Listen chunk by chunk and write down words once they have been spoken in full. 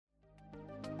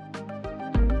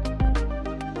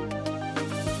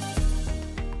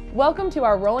Welcome to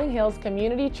our Rolling Hills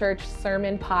Community Church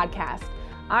Sermon Podcast.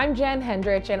 I'm Jen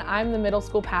Hendrich, and I'm the middle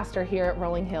school pastor here at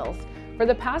Rolling Hills. For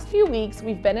the past few weeks,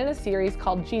 we've been in a series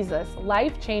called Jesus,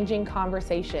 Life-Changing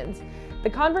Conversations. The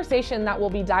conversation that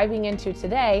we'll be diving into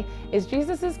today is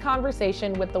Jesus'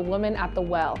 conversation with the woman at the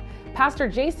well. Pastor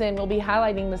Jason will be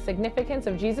highlighting the significance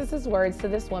of Jesus' words to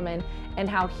this woman and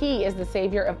how he is the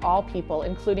Savior of all people,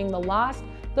 including the lost,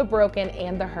 the broken,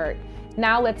 and the hurt.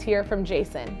 Now let's hear from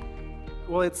Jason.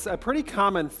 Well, it's a pretty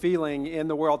common feeling in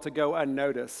the world to go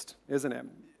unnoticed, isn't it?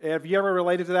 Have you ever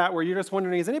related to that where you're just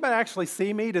wondering, does anybody actually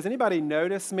see me? Does anybody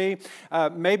notice me?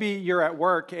 Maybe you're at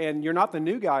work and you're not the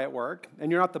new guy at work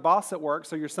and you're not the boss at work,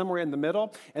 so you're somewhere in the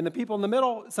middle, and the people in the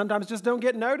middle sometimes just don't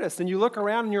get noticed, and you look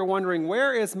around and you're wondering,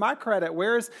 where is my credit?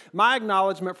 Where is my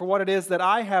acknowledgement for what it is that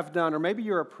I have done? Or maybe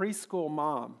you're a preschool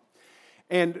mom.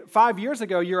 And 5 years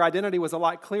ago, your identity was a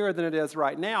lot clearer than it is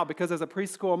right now, because as a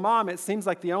preschool mom, it seems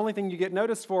like the only thing you get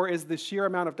noticed for is the sheer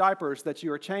amount of diapers that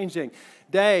you are changing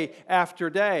day after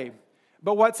day.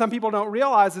 But what some people don't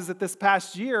realize is that this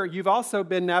past year, you've also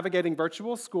been navigating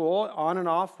virtual school on and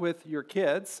off with your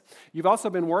kids. You've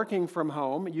also been working from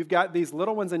home. You've got these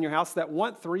little ones in your house that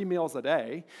want 3 meals a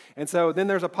day. And so then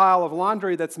there's a pile of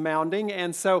laundry that's mounding.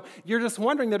 And so you're just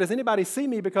wondering, does anybody see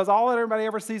me? Because all that everybody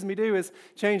ever sees me do is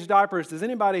change diapers. Does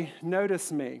anybody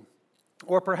notice me?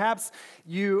 Or perhaps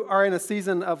you are in a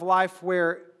season of life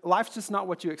where life's just not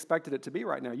what you expected it to be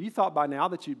right now. You thought by now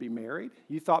that you'd be married.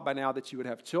 You thought by now that you would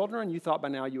have children. You thought by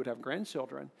now you would have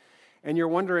grandchildren. And you're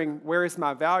wondering, where is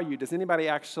my value? Does anybody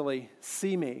actually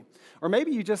see me? Or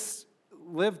maybe you just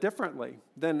live differently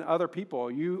than other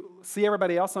people. You see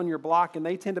everybody else on your block, and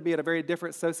they tend to be at a very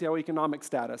different socioeconomic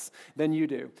status than you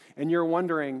do. And you're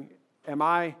wondering, am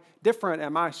I different?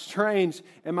 Am I strange?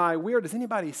 Am I weird? Does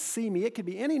anybody see me? It could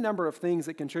be any number of things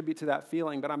that contribute to that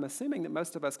feeling, but I'm assuming that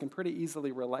most of us can pretty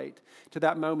easily relate to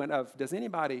that moment of, does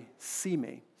anybody see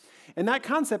me? And that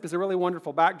concept is a really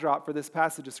wonderful backdrop for this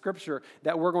passage of Scripture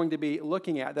that we're going to be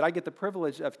looking at, that I get the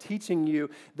privilege of teaching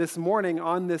you this morning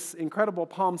on this incredible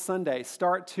Palm Sunday,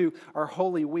 start to our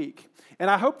Holy Week. And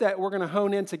I hope that we're going to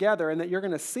hone in together and that you're going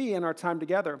to see in our time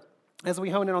together, as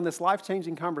we hone in on this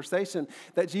life-changing conversation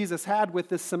that Jesus had with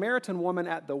this Samaritan woman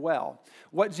at the well,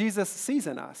 what Jesus sees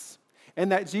in us,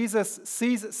 and that Jesus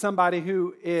sees somebody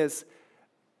who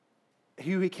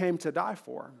he came to die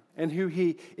for, and who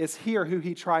he is here, who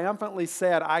he triumphantly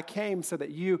said, I came so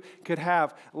that you could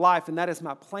have life, and that is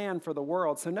my plan for the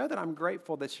world. So know that I'm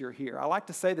grateful that you're here. I like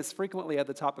to say this frequently at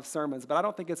the top of sermons, but I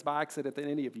don't think it's by accident that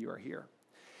any of you are here.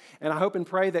 And I hope and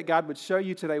pray that God would show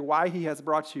you today why he has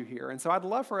brought you here. And so I'd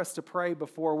love for us to pray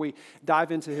before we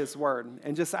dive into his word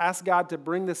and just ask God to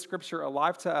bring this scripture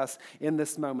alive to us in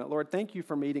this moment. Lord, thank you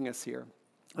for meeting us here.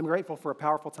 I'm grateful for a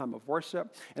powerful time of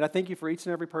worship, and I thank you for each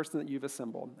and every person that you've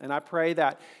assembled. And I pray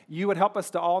that you would help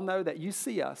us to all know that you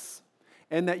see us,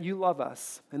 and that you love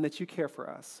us, and that you care for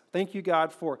us. Thank you,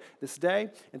 God, for this day,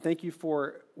 and thank you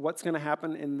for what's going to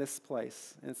happen in this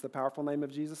place. And it's the powerful name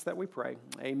of Jesus that we pray.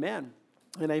 Amen.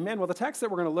 And amen. Well, the text that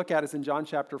we're going to look at is in John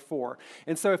chapter 4.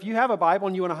 And so if you have a Bible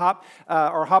and you want to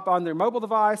hop on their mobile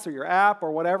device or your app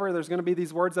or whatever, there's going to be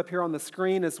these words up here on the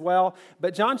screen as well.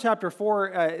 But John chapter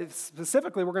 4,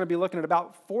 specifically, we're going to be looking at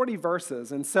about 40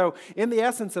 verses. And so in the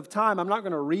essence of time, I'm not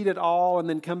going to read it all and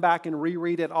then come back and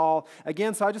reread it all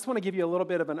again. So I just want to give you a little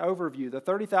bit of an overview, the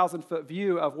 30,000-foot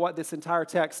view of what this entire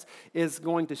text is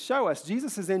going to show us.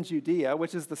 Jesus is in Judea,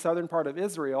 which is the southern part of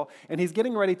Israel, and he's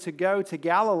getting ready to go to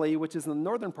Galilee, which is the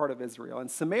northern part of Israel,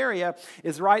 and Samaria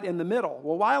is right in the middle.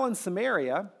 Well, while in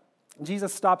Samaria,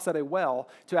 Jesus stops at a well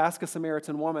to ask a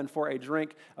Samaritan woman for a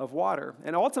drink of water.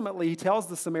 And ultimately, he tells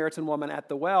the Samaritan woman at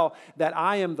the well that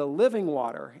I am the living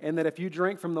water, and that if you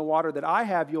drink from the water that I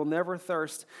have, you'll never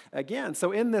thirst again.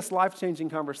 So in this life-changing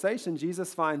conversation,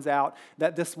 Jesus finds out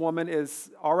that this woman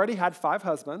is already had 5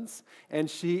 husbands, and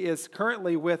she is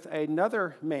currently with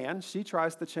another man. She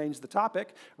tries to change the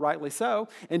topic, rightly so.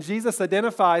 And Jesus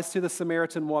identifies to the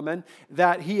Samaritan woman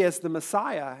that he is the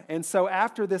Messiah. And so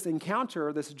after this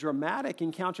encounter, this dramatic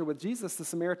encounter with Jesus, the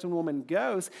Samaritan woman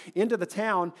goes into the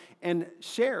town and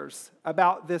shares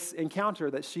about this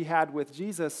encounter that she had with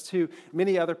Jesus to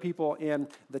many other people in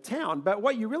the town. But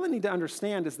what you really need to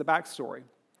understand is the backstory.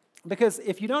 Because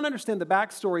if you don't understand the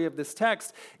backstory of this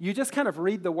text, you just kind of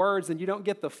read the words and you don't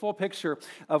get the full picture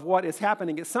of what is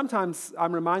happening. Sometimes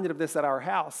I'm reminded of this at our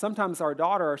house. Sometimes our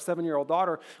daughter, our 7-year-old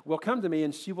daughter, will come to me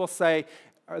and she will say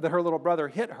that her little brother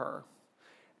hit her,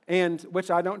 and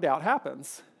which I don't doubt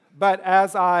happens. But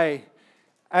as I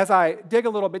dig a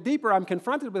little bit deeper, I'm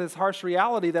confronted with this harsh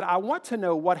reality that I want to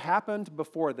know what happened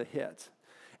before the hit.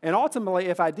 And ultimately,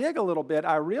 if I dig a little bit,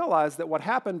 I realize that what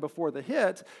happened before the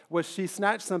hit was she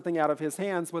snatched something out of his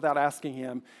hands without asking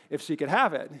him if she could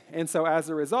have it. And so as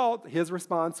a result, his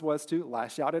response was to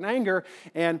lash out in anger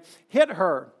and hit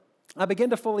her. I begin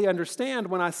to fully understand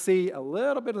when I see a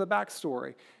little bit of the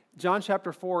backstory. John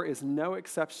chapter 4 is no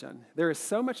exception. There is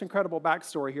so much incredible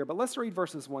backstory here, but let's read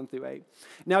verses 1 through 8.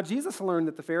 Now Jesus learned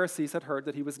that the Pharisees had heard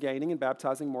that he was gaining and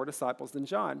baptizing more disciples than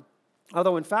John.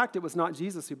 Although, in fact, it was not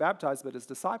Jesus who baptized, but his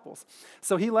disciples.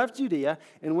 So he left Judea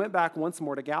and went back once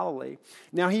more to Galilee.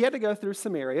 Now he had to go through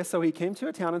Samaria, so he came to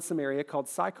a town in Samaria called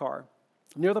Sychar,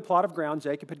 near the plot of ground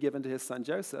Jacob had given to his son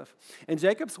Joseph. And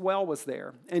Jacob's well was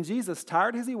there. And Jesus,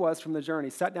 tired as he was from the journey,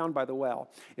 sat down by the well.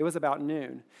 It was about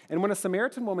noon. And when a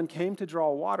Samaritan woman came to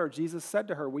draw water, Jesus said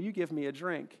to her, "Will you give me a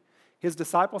drink?" His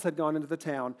disciples had gone into the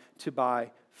town to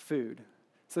buy food.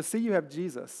 So see, you have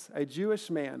Jesus, a Jewish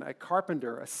man, a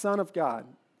carpenter, a son of God.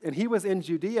 And he was in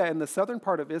Judea in the southern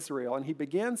part of Israel, and he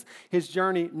begins his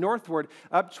journey northward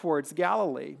up towards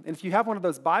Galilee. And if you have one of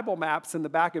those Bible maps in the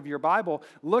back of your Bible,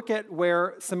 look at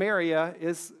where Samaria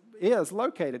is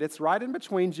located. It's right in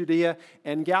between Judea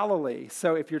and Galilee.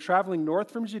 So if you're traveling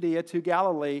north from Judea to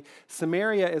Galilee,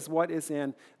 Samaria is what is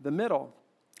in the middle.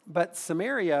 But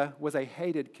Samaria was a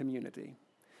hated community.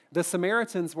 The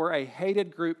Samaritans were a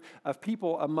hated group of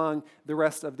people among the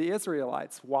rest of the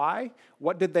Israelites. Why?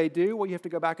 What did they do? Well, you have to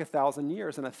go back 1,000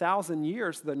 years. In 1,000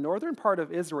 years, the northern part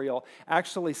of Israel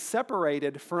actually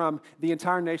separated from the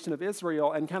entire nation of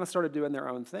Israel and kind of started doing their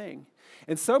own thing.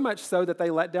 And so much so that they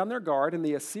let down their guard, and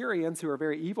the Assyrians, who are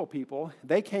very evil people,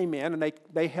 they came in and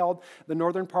they held the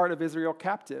northern part of Israel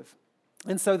captive.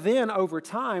 And so then, over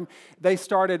time, they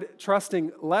started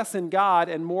trusting less in God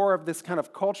and more of this kind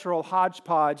of cultural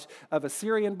hodgepodge of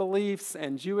Assyrian beliefs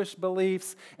and Jewish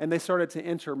beliefs, and they started to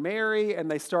intermarry,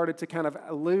 and they started to kind of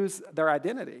lose their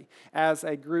identity as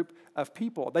a group of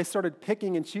people. They started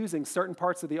picking and choosing certain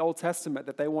parts of the Old Testament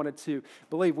that they wanted to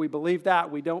believe. We believe that,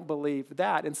 we don't believe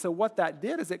that. And so what that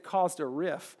did is it caused a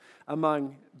rift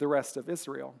among the rest of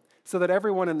Israel. So that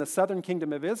everyone in the southern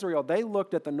kingdom of Israel, they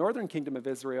looked at the northern kingdom of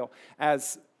Israel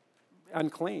as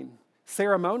unclean,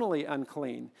 ceremonially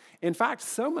unclean. In fact,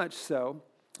 so much so,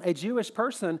 a Jewish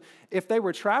person, if they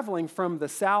were traveling from the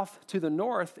south to the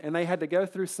north and they had to go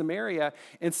through Samaria,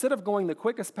 instead of going the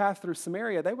quickest path through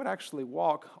Samaria, they would actually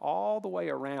walk all the way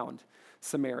around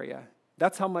Samaria.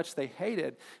 That's how much they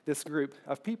hated this group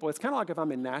of people. It's kind of like if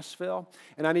I'm in Nashville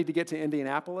and I need to get to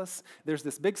Indianapolis. There's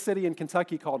this big city in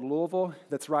Kentucky called Louisville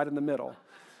that's right in the middle.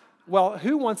 Well,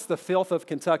 who wants the filth of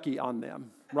Kentucky on them,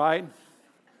 right?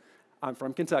 I'm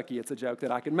from Kentucky. It's a joke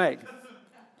that I can make.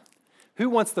 Who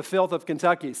wants the filth of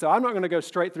Kentucky? So I'm not going to go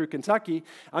straight through Kentucky.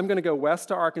 I'm going to go west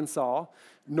to Arkansas,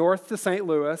 north to St.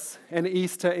 Louis, and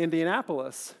east to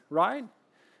Indianapolis, right?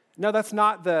 No, that's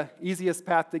not the easiest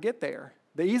path to get there.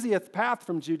 The easiest path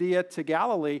from Judea to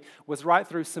Galilee was right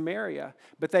through Samaria.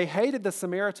 But they hated the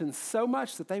Samaritans so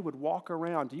much that they would walk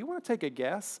around. Do you want to take a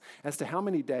guess as to how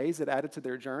many days it added to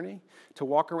their journey to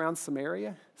walk around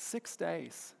Samaria? 6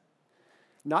 days.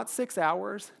 Not 6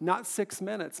 hours, not 6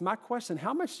 minutes. My question,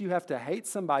 how much do you have to hate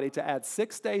somebody to add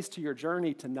 6 days to your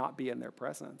journey to not be in their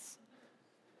presence?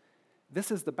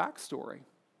 This is the backstory.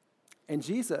 And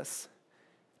Jesus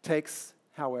takes,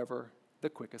 however, the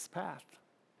quickest path.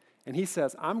 And he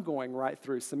says, I'm going right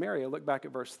through Samaria. Look back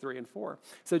at verse 3 and 4.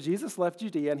 So Jesus left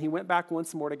Judea and he went back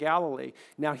once more to Galilee.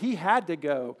 Now he had to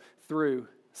go through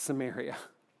Samaria.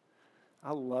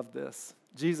 I love this.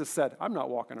 Jesus said, I'm not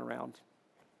walking around.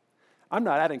 I'm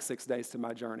not adding 6 days to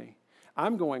my journey.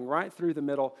 I'm going right through the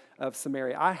middle of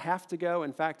Samaria. I have to go.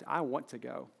 In fact, I want to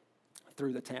go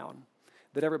through the town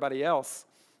that everybody else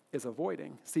is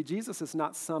avoiding. See, Jesus is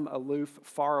not some aloof,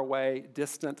 far away,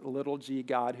 distant, little g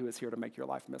God who is here to make your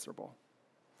life miserable.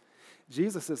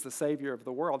 Jesus is the Savior of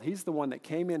the world. He's the one that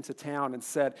came into town and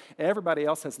said, everybody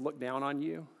else has looked down on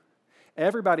you.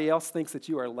 Everybody else thinks that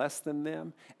you are less than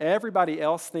them. Everybody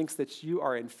else thinks that you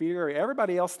are inferior.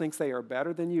 Everybody else thinks they are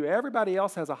better than you. Everybody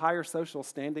else has a higher social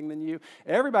standing than you.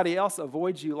 Everybody else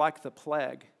avoids you like the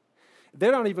plague.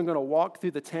 They're not even going to walk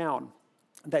through the town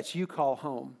that you call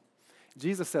home.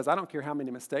 Jesus says, I don't care how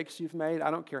many mistakes you've made.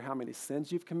 I don't care how many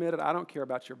sins you've committed. I don't care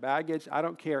about your baggage. I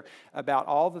don't care about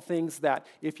all the things that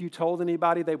if you told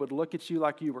anybody, they would look at you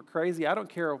like you were crazy. I don't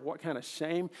care what kind of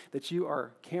shame that you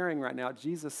are carrying right now.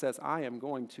 Jesus says, I am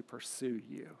going to pursue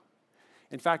you.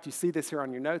 In fact, you see this here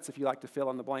on your notes if you like to fill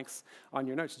in the blanks on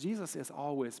your notes. Jesus is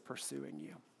always pursuing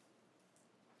you.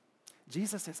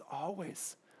 Jesus is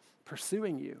always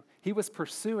pursuing you. He was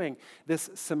pursuing this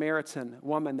Samaritan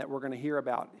woman that we're going to hear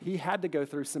about. He had to go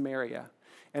through Samaria,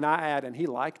 and I add, and he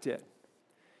liked it.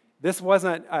 This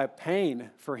wasn't a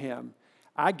pain for him.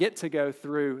 I get to go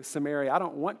through Samaria. I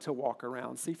don't want to walk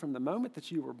around. See, from the moment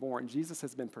that you were born, Jesus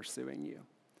has been pursuing you.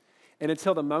 And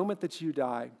until the moment that you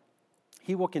die,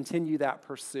 he will continue that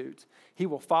pursuit. He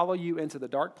will follow you into the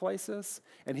dark places,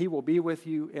 and he will be with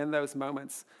you in those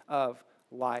moments of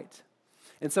light.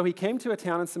 And so he came to a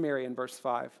town in Samaria in verse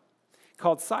 5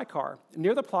 called Sychar,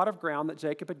 near the plot of ground that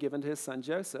Jacob had given to his son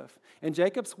Joseph. And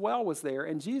Jacob's well was there,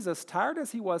 and Jesus, tired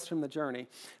as he was from the journey,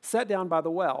 sat down by the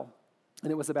well,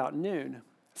 and it was about noon.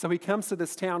 So he comes to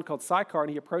this town called Sychar, and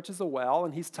he approaches a well,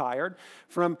 and he's tired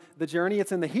from the journey.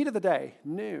 It's in the heat of the day,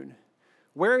 noon.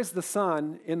 Where is the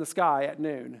sun in the sky at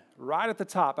noon? Right at the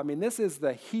top. I mean, this is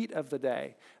the heat of the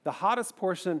day, the hottest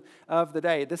portion of the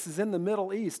day. This is in the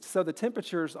Middle East, so the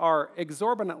temperatures are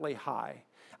exorbitantly high.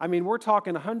 I mean, we're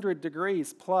talking 100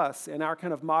 degrees plus in our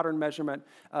kind of modern measurement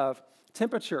of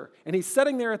temperature. And he's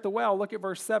sitting there at the well. Look at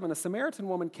verse 7. A Samaritan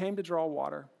woman came to draw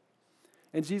water.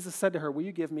 And Jesus said to her, "Will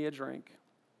you give me a drink?"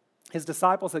 His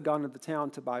disciples had gone to the town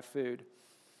to buy food.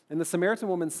 And the Samaritan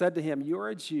woman said to him, "You are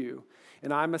a Jew,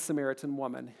 and I'm a Samaritan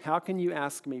woman. How can you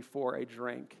ask me for a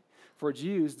drink? For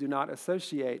Jews do not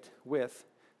associate with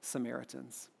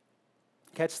Samaritans."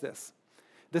 Catch this.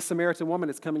 This Samaritan woman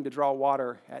is coming to draw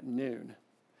water at noon.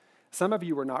 Some of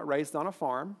you were not raised on a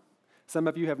farm. Some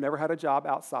of you have never had a job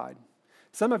outside.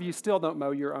 Some of you still don't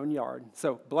mow your own yard.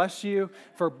 So bless you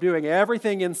for doing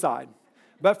everything inside.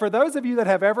 But for those of you that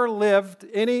have ever lived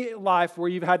any life where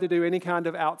you've had to do any kind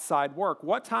of outside work,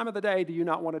 what time of the day do you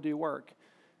not want to do work?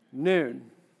 Noon.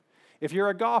 If you're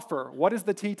a golfer, what is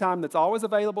the tee time that's always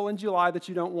available in July that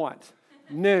you don't want?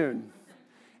 Noon.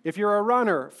 If you're a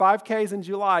runner, 5Ks in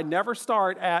July never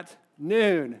start at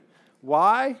noon.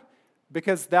 Why?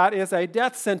 Because that is a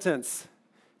death sentence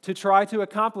to try to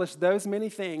accomplish those many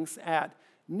things at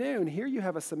noon. Here you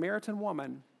have a Samaritan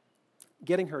woman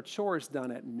getting her chores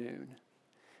done at noon.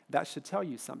 That should tell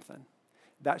you something.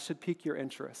 That should pique your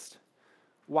interest.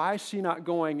 Why is she not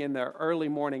going in the early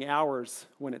morning hours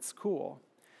when it's cool?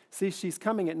 See, she's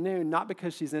coming at noon not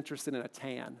because she's interested in a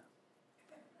tan.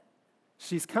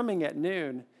 She's coming at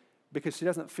noon because she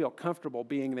doesn't feel comfortable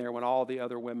being there when all the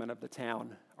other women of the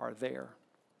town are there.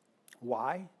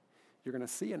 Why? You're going to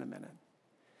see in a minute,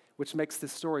 which makes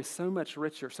this story so much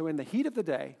richer. So in the heat of the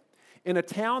day, in a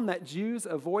town that Jews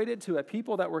avoided, to a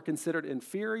people that were considered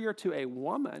inferior, to a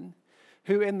woman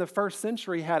who in the first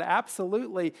century had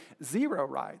absolutely zero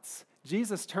rights,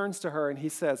 Jesus turns to her and he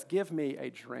says, "Give me a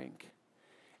drink."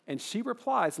 And she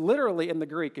replies, literally in the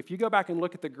Greek, if you go back and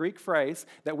look at the Greek phrase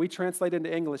that we translate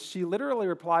into English, she literally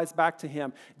replies back to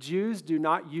him, "Jews do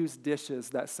not use dishes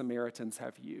that Samaritans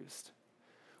have used."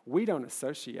 We don't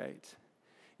associate.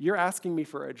 You're asking me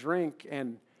for a drink,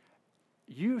 and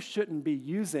you shouldn't be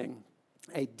using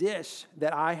a dish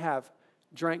that I have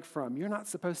drank from. You're not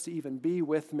supposed to even be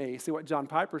with me. See what John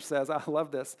Piper says? I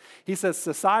love this. He says,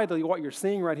 societally, what you're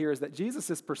seeing right here is that Jesus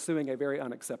is pursuing a very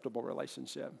unacceptable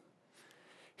relationship.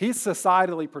 He's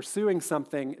societally pursuing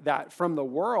something that, from the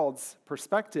world's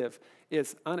perspective,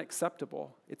 is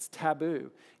unacceptable. It's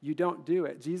taboo. You don't do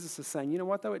it. Jesus is saying, you know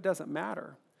what, though? It doesn't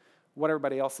matter what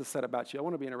everybody else has said about you. I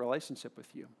want to be in a relationship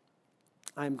with you.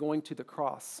 I am going to the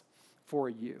cross for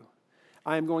you.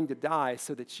 I am going to die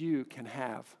so that you can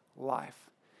have life.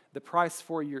 The price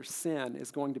for your sin is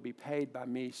going to be paid by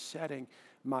me shedding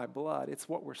my blood. It's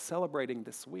what we're celebrating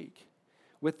this week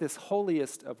with this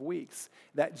holiest of weeks,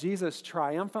 that Jesus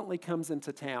triumphantly comes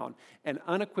into town and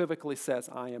unequivocally says,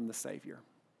 "I am the Savior.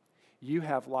 You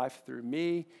have life through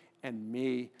me and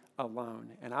me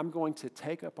alone. And I'm going to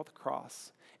take up the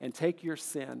cross and take your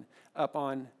sin up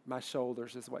on my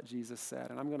shoulders," is what Jesus said.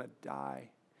 "And I'm going to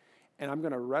die. And I'm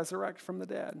going to resurrect from the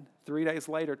dead 3 days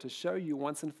later to show you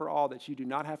once and for all that you do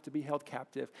not have to be held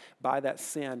captive by that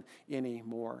sin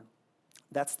anymore."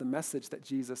 That's the message that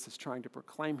Jesus is trying to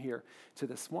proclaim here to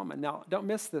this woman. Now, don't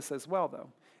miss this as well, though.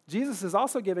 Jesus is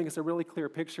also giving us a really clear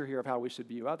picture here of how we should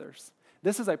view others.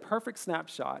 This is a perfect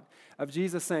snapshot of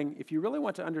Jesus saying, if you really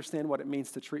want to understand what it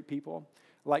means to treat people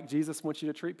like Jesus wants you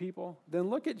to treat people, then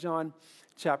look at John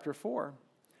chapter 4.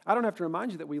 I don't have to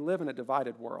remind you that we live in a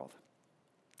divided world.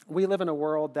 We live in a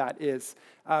world that is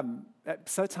at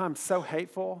sometimes so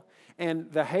hateful,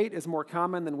 and the hate is more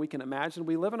common than we can imagine.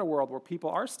 We live in a world where people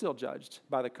are still judged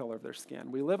by the color of their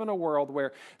skin. We live in a world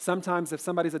where sometimes if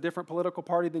somebody's a different political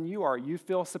party than you are, you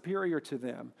feel superior to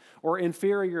them or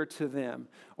inferior to them.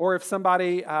 Or if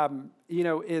somebody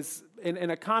is in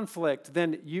a conflict,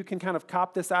 then you can kind of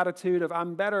cop this attitude of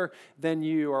I'm better than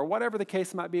you or whatever the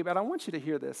case might be. But I want you to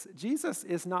hear this. Jesus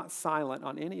is not silent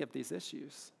on any of these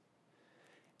issues.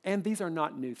 And these are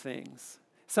not new things.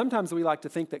 Sometimes we like to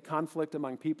think that conflict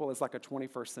among people is like a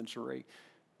 21st century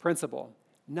principle.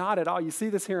 Not at all. You see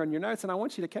this here in your notes, and I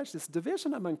want you to catch this.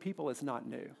 Division among people is not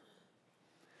new.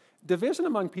 Division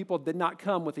among people did not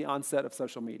come with the onset of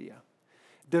social media.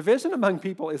 Division among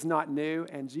people is not new,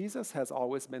 and Jesus has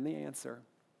always been the answer.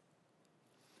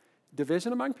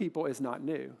 Division among people is not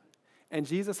new, and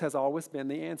Jesus has always been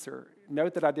the answer.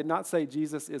 Note that I did not say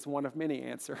Jesus is one of many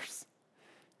answers.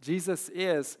 Jesus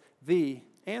is the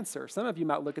answer. Some of you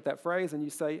might look at that phrase and you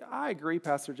say, I agree,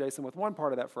 Pastor Jason, with one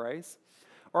part of that phrase.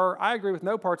 Or I agree with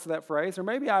no parts of that phrase. Or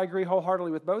maybe I agree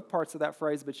wholeheartedly with both parts of that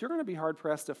phrase, but you're going to be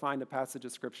hard-pressed to find a passage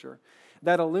of Scripture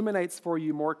that illuminates for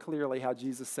you more clearly how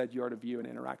Jesus said you are to view and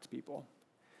interact with people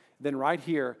than right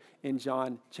here in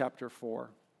John chapter 4.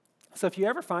 So if you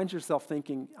ever find yourself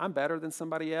thinking, I'm better than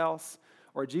somebody else,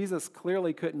 or Jesus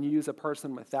clearly couldn't use a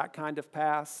person with that kind of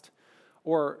past,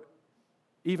 or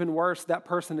even worse, that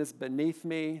person is beneath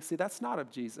me. See, that's not of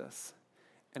Jesus.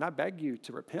 And I beg you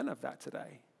to repent of that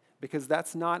today, because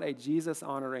that's not a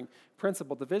Jesus-honoring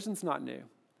principle. Division's not new,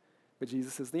 but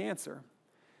Jesus is the answer.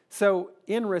 So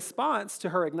in response to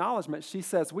her acknowledgement, she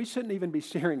says, we shouldn't even be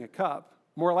sharing a cup,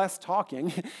 more or less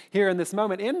talking here in this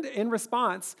moment. In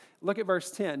response, look at verse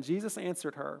 10. Jesus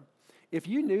answered her, if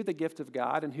you knew the gift of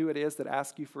God and who it is that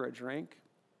asks you for a drink,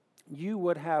 you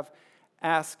would have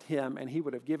asked him, and he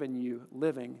would have given you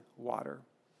living water.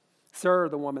 Sir,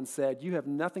 the woman said, you have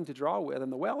nothing to draw with,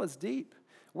 and the well is deep.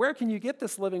 Where can you get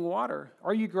this living water?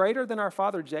 Are you greater than our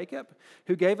father Jacob,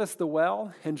 who gave us the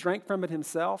well and drank from it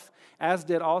himself, as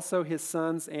did also his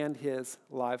sons and his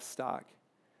livestock?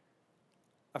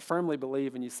 I firmly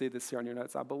believe, and you see this here on your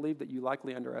notes, I believe that you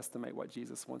likely underestimate what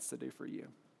Jesus wants to do for you.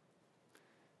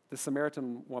 The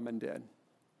Samaritan woman did.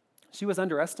 She was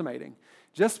underestimating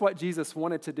just what Jesus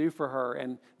wanted to do for her,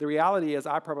 and the reality is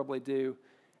I probably do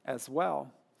as well.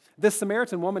 This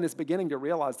Samaritan woman is beginning to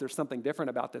realize there's something different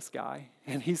about this guy,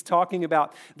 and he's talking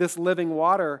about this living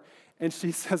water, and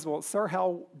she says, well, sir,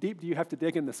 how deep do you have to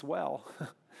dig in this well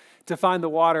to find the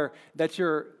water that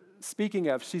you're speaking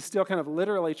of? She's still kind of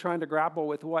literally trying to grapple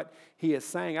with what he is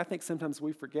saying. I think sometimes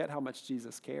we forget how much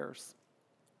Jesus cares,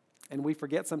 and we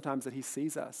forget sometimes that he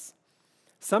sees us.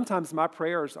 Sometimes my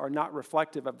prayers are not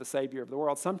reflective of the Savior of the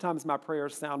world. Sometimes my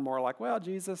prayers sound more like, well,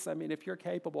 Jesus, I mean, if you're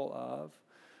capable of,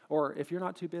 or if you're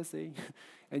not too busy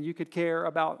and you could care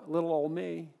about little old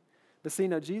me. But see,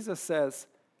 no, Jesus says,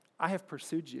 I have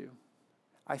pursued you.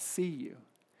 I see you.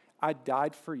 I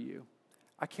died for you.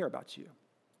 I care about you.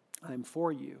 I am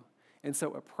for you. And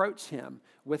so approach him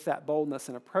with that boldness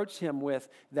and approach him with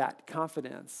that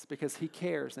confidence because he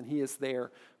cares and he is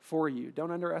there for you.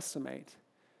 Don't underestimate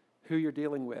who you're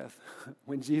dealing with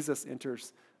when Jesus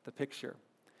enters the picture.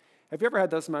 Have you ever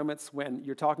had those moments when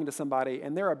you're talking to somebody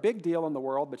and they're a big deal in the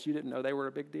world, but you didn't know they were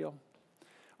a big deal?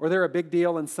 Or they're a big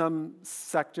deal in some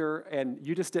sector and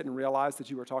you just didn't realize that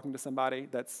you were talking to somebody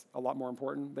that's a lot more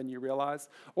important than you realize?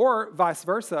 Or vice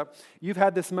versa, you've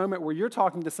had this moment where you're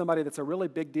talking to somebody that's a really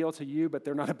big deal to you, but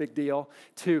they're not a big deal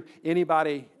to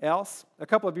anybody else. A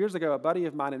couple of years ago, a buddy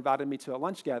of mine invited me to a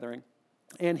lunch gathering.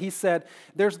 And he said,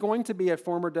 there's going to be a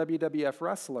former WWF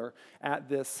wrestler at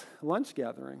this lunch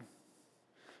gathering.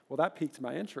 Well, that piqued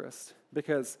my interest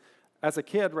because as a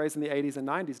kid raised in the 80s and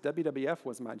 90s, WWF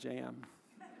was my jam.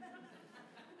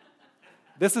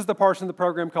 This is the portion of the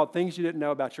program called Things You Didn't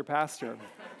Know About Your Pastor.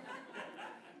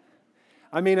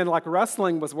 I mean, and like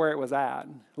wrestling was where it was at.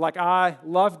 Like I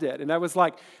loved it. And I was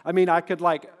like, I mean, I could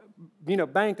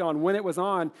bank on when it was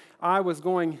on, I was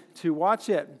going to watch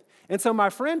it. And so my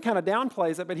friend kind of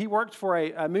downplays it, but he worked for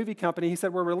a movie company. He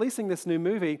said, we're releasing this new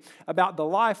movie about the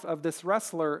life of this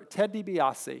wrestler, Ted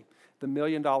DiBiase, the $1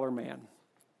 Million Man.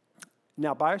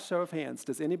 Now, by a show of hands,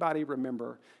 does anybody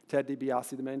remember Ted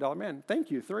DiBiase, the $1 Million Man?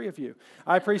 Thank you, 3 of you.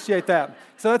 I appreciate that.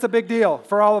 So that's a big deal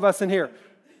for all of us in here.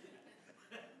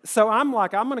 So I'm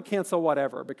like, I'm going to cancel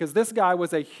whatever because this guy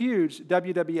was a huge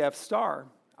WWF star.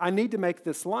 I need to make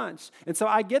this lunch. And so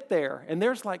I get there, and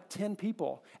there's like 10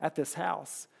 people at this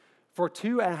house for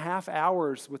 2.5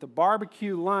 hours with a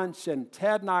barbecue lunch, and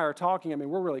Ted and I are talking. I mean,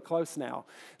 we're really close now.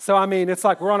 So, I mean, it's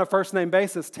like we're on a first-name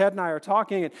basis. Ted and I are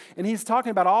talking, and he's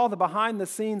talking about all the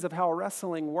behind-the-scenes of how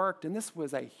wrestling worked, and this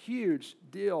was a huge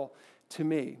deal to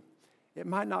me. It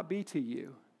might not be to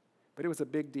you, but it was a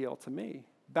big deal to me.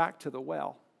 Back to the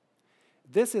well.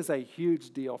 This is a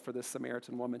huge deal for this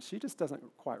Samaritan woman. She just doesn't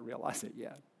quite realize it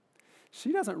yet.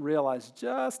 She doesn't realize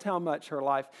just how much her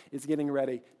life is getting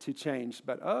ready to change,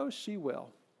 but oh, she will.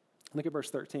 Look at verse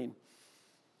 13.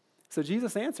 So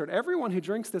Jesus answered, everyone who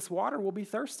drinks this water will be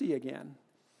thirsty again.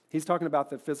 He's talking about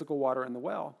the physical water in the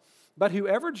well. But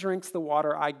whoever drinks the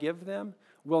water I give them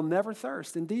will never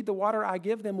thirst. Indeed, the water I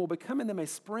give them will become in them a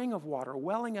spring of water,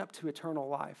 welling up to eternal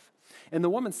life." And the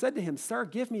woman said to him, "Sir,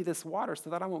 give me this water so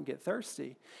that I won't get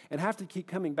thirsty and have to keep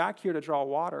coming back here to draw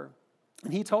water."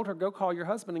 And he told her, "Go call your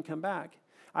husband and come back."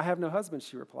 "I have no husband,"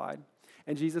 she replied.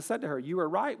 And Jesus said to her, "You are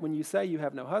right when you say you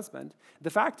have no husband.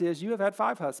 The fact is, you have had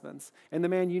 5 husbands, and the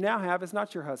man you now have is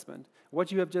not your husband.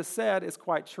 What you have just said is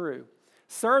quite true."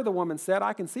 "Sir," the woman said,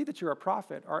 "I can see that you're a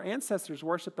prophet. Our ancestors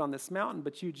worshipped on this mountain,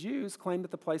 but you Jews claim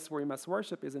that the place where we must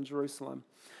worship is in Jerusalem."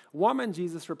 "Woman,"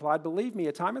 Jesus replied, "believe me,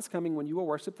 a time is coming when you will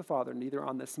worship the Father, neither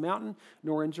on this mountain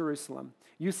nor in Jerusalem.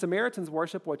 You Samaritans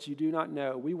worship what you do not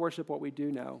know. We worship what we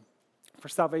do know. For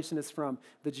salvation is from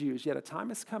the Jews. Yet a time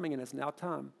is coming and is now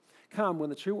come when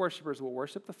the true worshipers will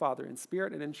worship the Father in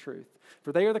spirit and in truth.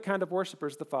 For they are the kind of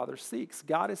worshipers the Father seeks.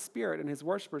 God is spirit, and his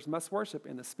worshipers must worship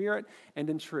in the spirit and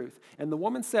in truth." And the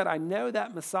woman said, "I know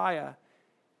that Messiah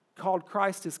called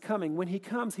Christ is coming. When he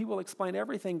comes, he will explain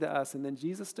everything to us." And then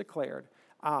Jesus declared,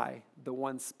 "I, the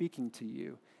one speaking to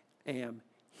you, am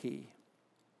he."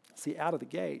 See, out of the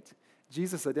gate,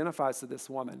 Jesus identifies to this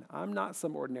woman, "I'm not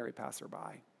some ordinary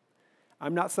passerby.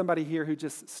 I'm not somebody here who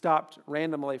just stopped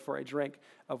randomly for a drink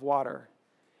of water."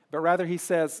 But rather he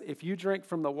says, if you drink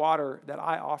from the water that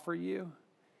I offer you,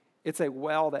 it's a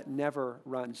well that never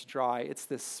runs dry. It's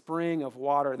this spring of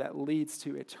water that leads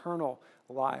to eternal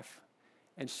life.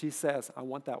 And she says, "I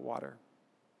want that water.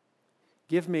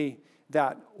 Give me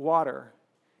that water."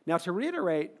 Now, to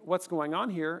reiterate what's going on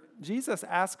here, Jesus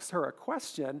asks her a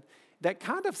question that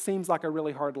kind of seems like a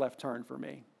really hard left turn for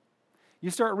me. You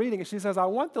start reading, and she says, "I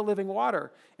want the living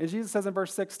water." And Jesus says in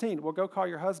verse 16, "Well, go call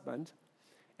your husband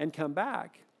and come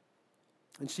back."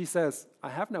 And she says, "I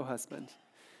have no husband."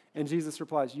 And Jesus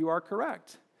replies, "You are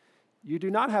correct. You do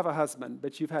not have a husband,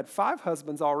 but you've had 5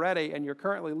 husbands already, and you're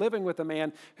currently living with a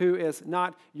man who is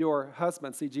not your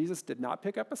husband." See, Jesus did not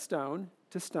pick up a stone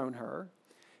to stone her.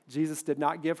 Jesus did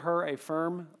not give her a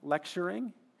firm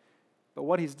lecturing. But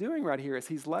what he's doing right here is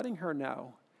he's letting her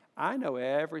know, I know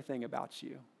everything about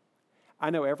you. I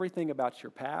know everything about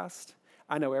your past.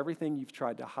 I know everything you've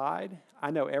tried to hide. I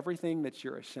know everything that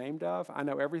you're ashamed of. I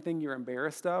know everything you're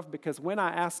embarrassed of, because when I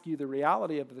ask you the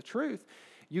reality of the truth,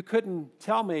 you couldn't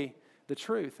tell me the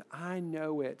truth. I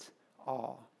know it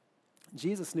all.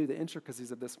 Jesus knew the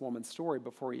intricacies of this woman's story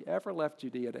before he ever left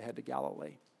Judea to head to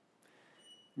Galilee.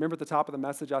 Remember at the top of the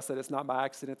message, I said it's not by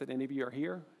accident that any of you are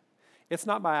here? It's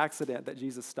not by accident that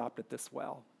Jesus stopped at this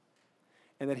well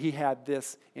and that he had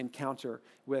this encounter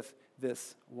with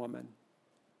this woman.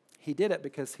 He did it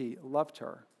because he loved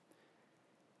her.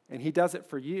 And he does it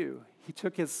for you. He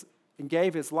took and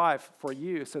gave his life for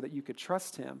you so that you could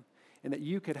trust him and that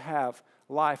you could have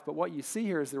life. But what you see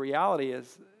here is the reality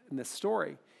is in this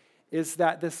story is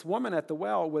that this woman at the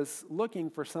well was looking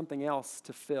for something else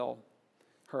to fill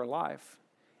her life.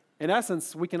 In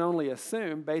essence, we can only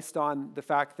assume, based on the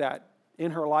fact that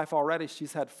in her life already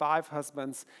she's had 5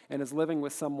 husbands and is living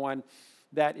with someone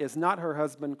that is not her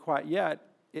husband quite yet,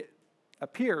 it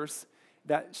appears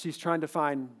that she's trying to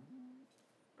find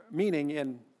meaning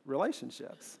in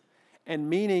relationships and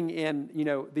meaning in,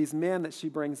 these men that she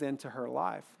brings into her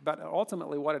life. But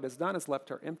ultimately what it has done is left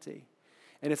her empty.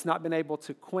 And it's not been able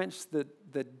to quench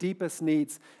the deepest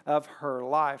needs of her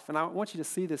life. And I want you to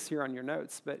see this here on your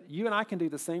notes. But you and I can do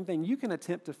the same thing. You can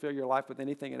attempt to fill your life with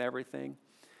anything and everything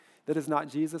that is not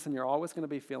Jesus, and you're always going to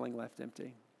be feeling left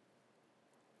empty.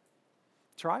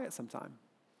 Try it sometime.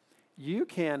 You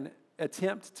can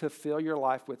attempt to fill your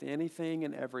life with anything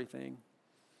and everything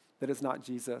that is not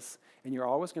Jesus, and you're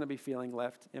always going to be feeling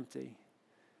left empty.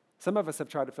 Some of us have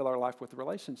tried to fill our life with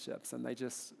relationships, and they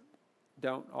just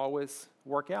don't always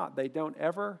work out. They don't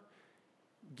ever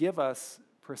give us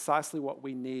precisely what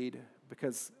we need,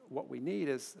 because what we need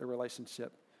is a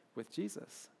relationship with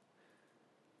Jesus.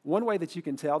 One way that you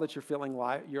can tell that you're filling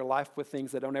your life with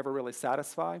things that don't ever really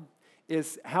satisfy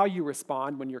is how you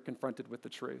respond when you're confronted with the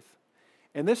truth.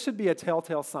 And this should be a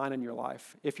telltale sign in your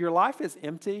life. If your life is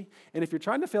empty, and if you're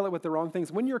trying to fill it with the wrong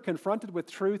things, when you're confronted with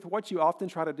truth, what you often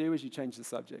try to do is you change the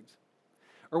subject.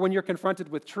 Or when you're confronted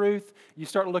with truth, you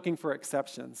start looking for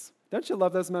exceptions. Don't you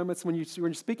love those moments when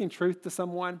you're speaking truth to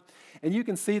someone and you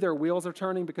can see their wheels are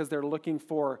turning because they're looking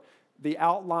for the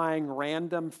outlying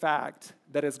random fact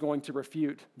that is going to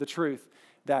refute the truth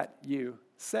that you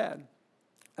said?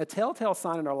 A telltale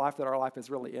sign in our life that our life is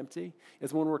really empty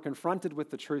is when we're confronted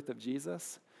with the truth of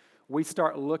Jesus, we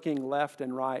start looking left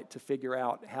and right to figure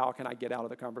out how can I get out of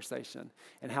the conversation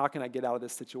and how can I get out of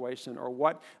this situation, or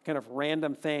what kind of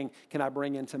random thing can I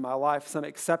bring into my life, some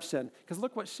exception. Because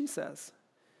look what she says.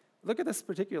 Look at this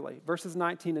particularly, verses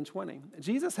 19 and 20.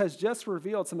 Jesus has just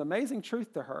revealed some amazing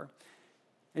truth to her.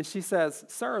 And she says,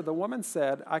 "Sir," the woman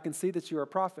said, "I can see that you are a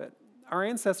prophet. Our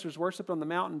ancestors worshipped on the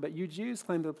mountain, but you Jews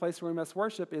claim that the place where we must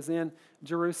worship is in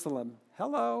Jerusalem."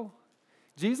 Hello.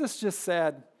 Jesus just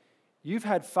said, you've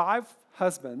had 5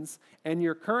 husbands, and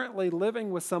you're currently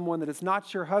living with someone that is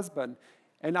not your husband.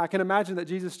 And I can imagine that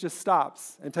Jesus just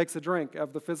stops and takes a drink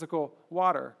of the physical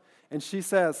water. And she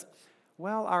says,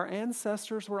 "Well, our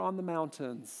ancestors were on the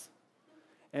mountains,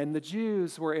 and the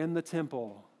Jews were in the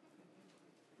temple.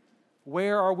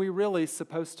 Where are we really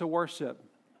supposed to worship,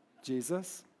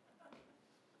 Jesus?"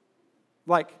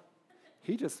 Like,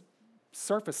 he just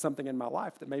surfaced something in my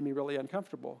life that made me really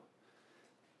uncomfortable.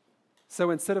 So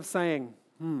instead of saying,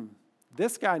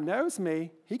 this guy knows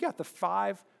me, he got the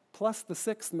 5 plus the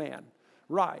 6th man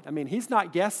right. I mean, he's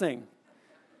not guessing.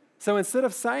 So instead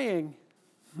of saying,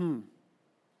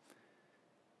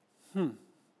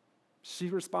 she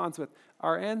responds with,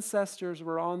 "Our ancestors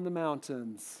were on the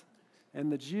mountains,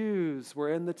 and the Jews were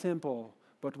in the temple.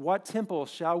 But what temple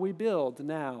shall we build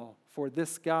now for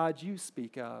this God you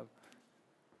speak of?"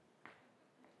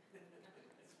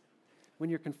 When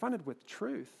you're confronted with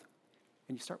truth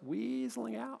and you start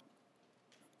weaseling out,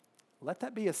 let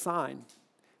that be a sign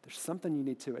there's something you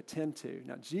need to attend to.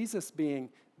 Now, Jesus,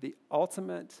 being the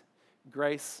ultimate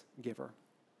grace giver,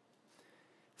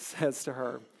 says to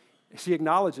her, she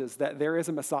acknowledges that there is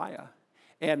a Messiah.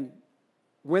 And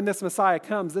when this Messiah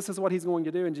comes, this is what he's going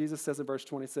to do. And Jesus says in verse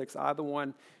 26, "I, the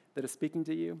one that is speaking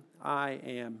to you, I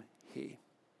am he."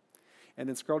 And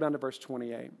then scroll down to verse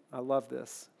 28. I love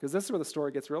this, because this is where the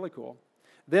story gets really cool.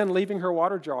 "Then, leaving her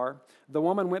water jar, the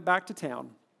woman went back to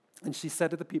town, and she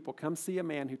said to the people, 'Come see a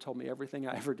man who told me everything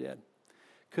I ever did.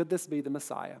 Could this be the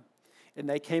Messiah?' And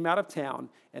they came out of town,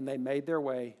 and they made their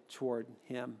way toward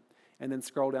him." And then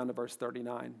scroll down to verse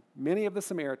 39. "Many of the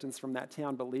Samaritans from that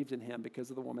town believed in him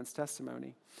because of the woman's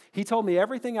testimony. 'He told me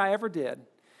everything I ever did.'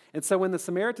 And so when the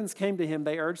Samaritans came to him,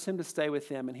 they urged him to stay with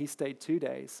them, and he stayed 2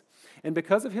 days. And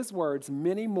because of his words,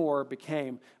 many more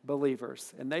became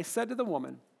believers. And they said to the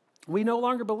woman, 'We no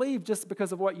longer believe just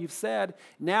because of what you've said.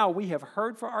 Now we have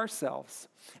heard for ourselves,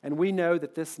 and we know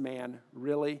that this man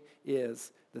really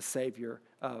is the Savior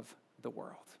of the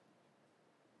world.'"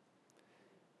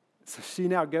 So she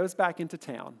now goes back into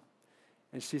town,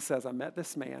 and she says, "I met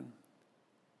this man.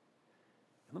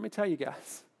 And let me tell you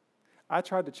guys, I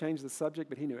tried to change the subject,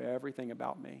 but he knew everything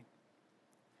about me.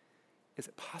 Is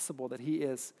it possible that he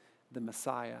is the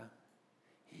Messiah?"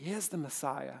 He is the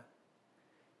Messiah.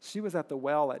 She was at the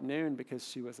well at noon because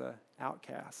she was an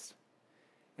outcast.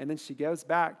 And then she goes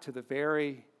back to the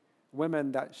very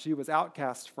women that she was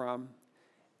outcast from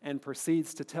and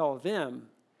proceeds to tell them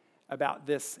about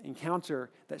this encounter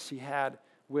that she had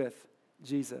with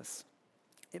Jesus.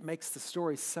 It makes the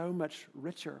story so much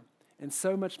richer and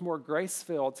so much more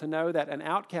grace-filled to know that an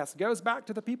outcast goes back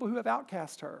to the people who have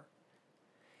outcast her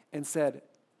and said,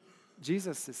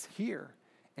 "Jesus is here,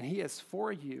 and he is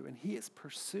for you, and he is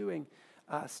pursuing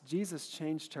us." Jesus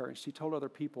changed her, and she told other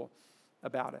people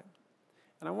about it.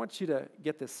 And I want you to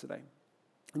get this today.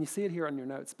 And you see it here on your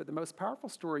notes, but the most powerful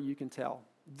story you can tell,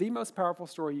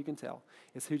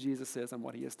 is who Jesus is and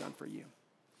what he has done for you.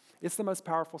 It's the most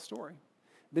powerful story.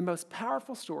 The most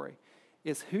powerful story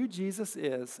is who Jesus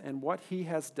is and what he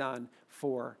has done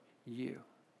for you.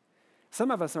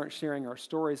 Some of us aren't sharing our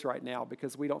stories right now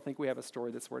because we don't think we have a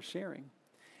story that's worth sharing.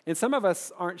 And some of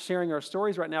us aren't sharing our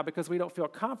stories right now because we don't feel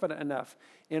confident enough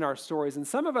in our stories. And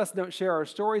some of us don't share our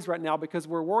stories right now because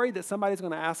we're worried that somebody's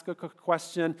going to ask a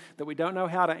question that we don't know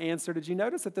how to answer. Did you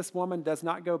notice that this woman does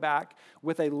not go back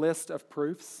with a list of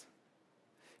proofs?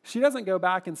 She doesn't go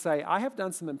back and say, "I have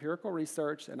done some empirical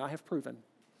research and I have proven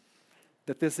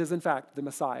that this is in fact the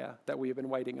Messiah that we have been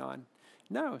waiting on."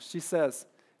 No, she says,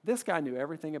 "This guy knew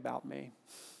everything about me.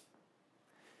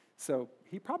 So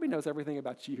he probably knows everything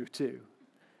about you too.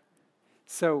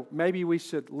 So maybe we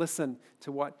should listen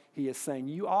to what he is saying."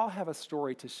 You all have a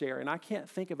story to share, and I can't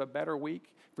think of a better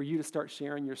week for you to start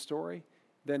sharing your story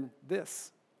than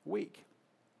this week.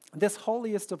 This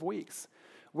holiest of weeks,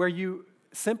 where you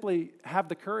simply have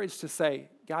the courage to say,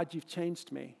 "God, you've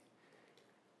changed me.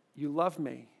 You love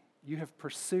me. You have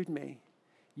pursued me.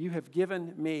 You have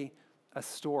given me a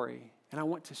story, and I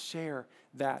want to share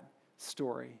that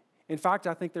story." In fact,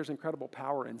 I think there's incredible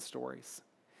power in stories.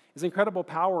 There's incredible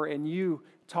power in you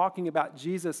talking about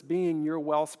Jesus being your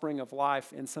wellspring of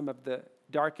life in some of the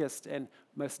darkest and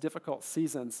most difficult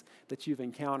seasons that you've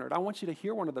encountered. I want you to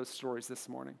hear one of those stories this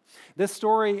morning. This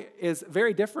story is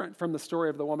very different from the story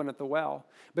of the woman at the well,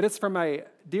 but it's from a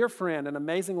dear friend, an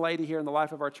amazing lady here in the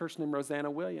life of our church named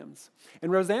Rosanna Williams.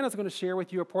 And Rosanna is going to share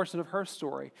with you a portion of her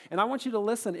story. And I want you to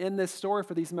listen in this story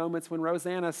for these moments when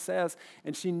Rosanna says,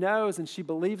 and she knows and she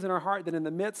believes in her heart that in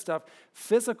the midst of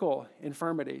physical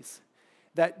infirmities,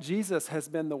 that Jesus has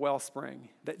been the wellspring,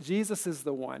 that Jesus is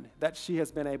the one that she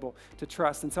has been able to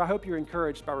trust. And so I hope you're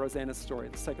encouraged by Rosanna's story.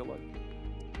 Let's take a look.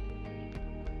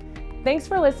 Thanks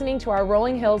for listening to our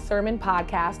Rolling Hills Sermon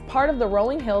Podcast, part of the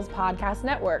Rolling Hills Podcast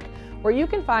Network, where you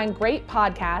can find great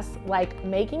podcasts like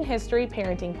Making History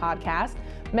Parenting Podcast,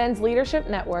 Men's Leadership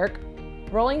Network,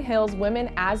 Rolling Hills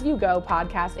Women As You Go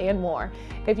podcast, and more.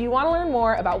 If you want to learn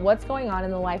more about what's going on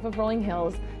in the life of Rolling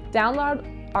Hills,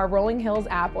 download our Rolling Hills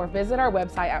app or visit our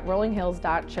website at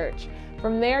rollinghills.church.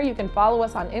 From there, you can follow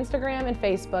us on Instagram and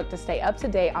Facebook to stay up to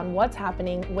date on what's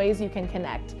happening, ways you can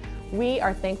connect. We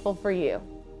are thankful for you.